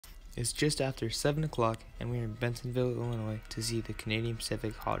It's just after 7 o'clock and we are in Bensenville, Illinois to see the Canadian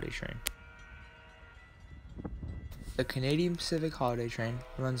Pacific Holiday Train. The Canadian Pacific Holiday Train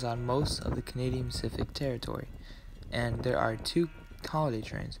runs on most of the Canadian Pacific territory, and there are two holiday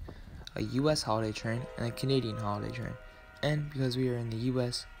trains, a U.S. holiday train and a Canadian holiday train, and because we are in the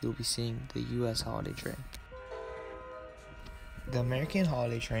U.S., you'll be seeing the U.S. holiday train. The American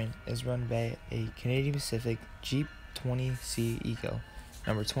holiday train is run by a Canadian Pacific Jeep 20C Eco,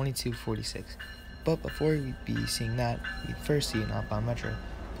 number 2246. But before we'd be seeing that, we'd first see an outbound Metro,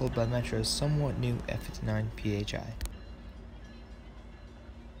 pulled by Metro's somewhat new F59 PHI.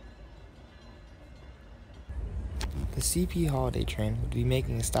 The CP holiday train would be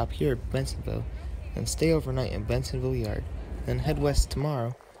making a stop here at Bensenville, and stay overnight in Bensenville Yard, then head west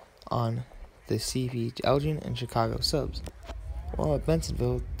tomorrow on the CP Elgin and Chicago subs. While at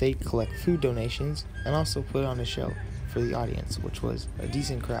Bensenville, they'd collect food donations and also put on a show for the audience, which was a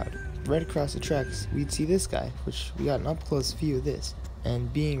decent crowd. Right across the tracks, we'd see this guy, which we got an up-close view of this,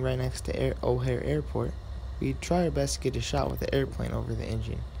 and being right next to O'Hare Airport, we'd try our best to get a shot with the airplane over the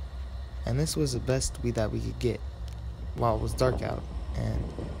engine. And this was the best that we could get while it was dark out, and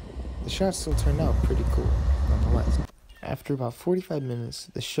the shot still turned out pretty cool, nonetheless. After about 45 minutes,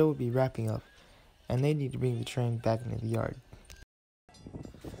 the show would be wrapping up, and they need to bring the train back into the yard.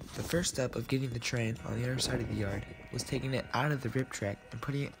 The first step of getting the train on the other side of the yard was taking it out of the rip track and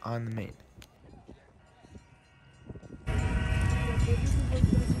putting it on the main.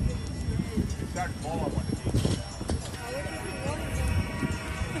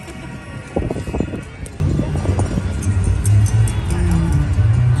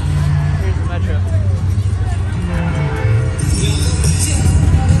 Here's the Metro.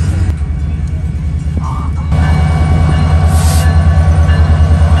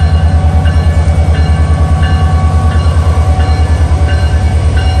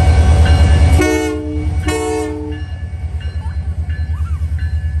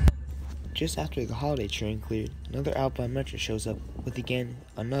 Just after the holiday train cleared, another outbound Metro shows up with again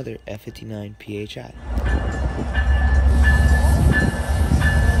another F59 PHI.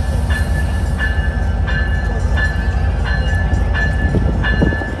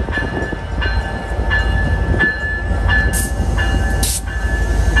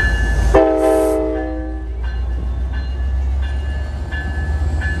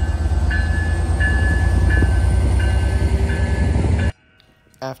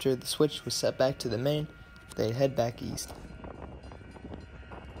 After the switch was set back to the main, they'd head back east.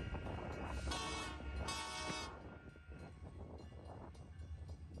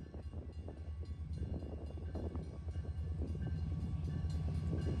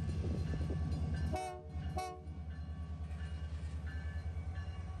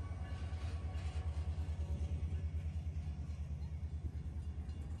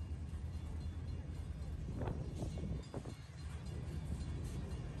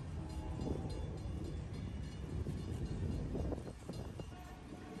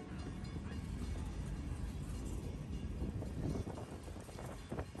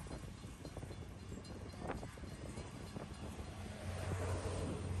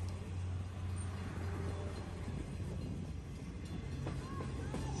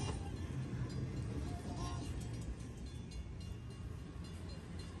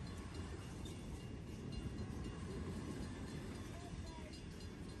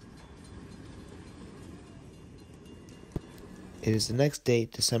 It is the next day,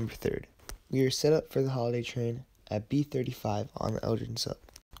 December 3rd. We are set up for the holiday train at B35 on the Elgin sub.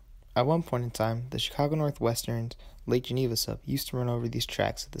 At one point in time, the Chicago Northwestern's Lake Geneva sub used to run over these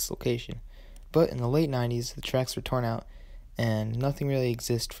tracks at this location, but in the late 90s, the tracks were torn out and nothing really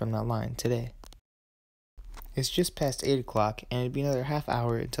exists from that line today. It's just past 8 o'clock and it'd be another half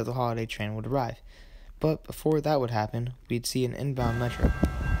hour until the holiday train would arrive, but before that would happen, we'd see an inbound Metro.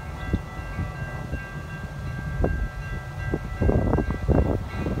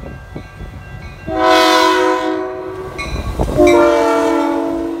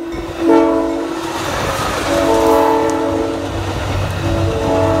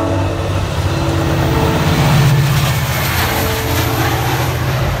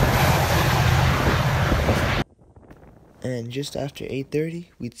 And just after 8:30,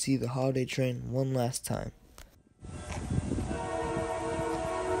 we'd see the holiday train one last time.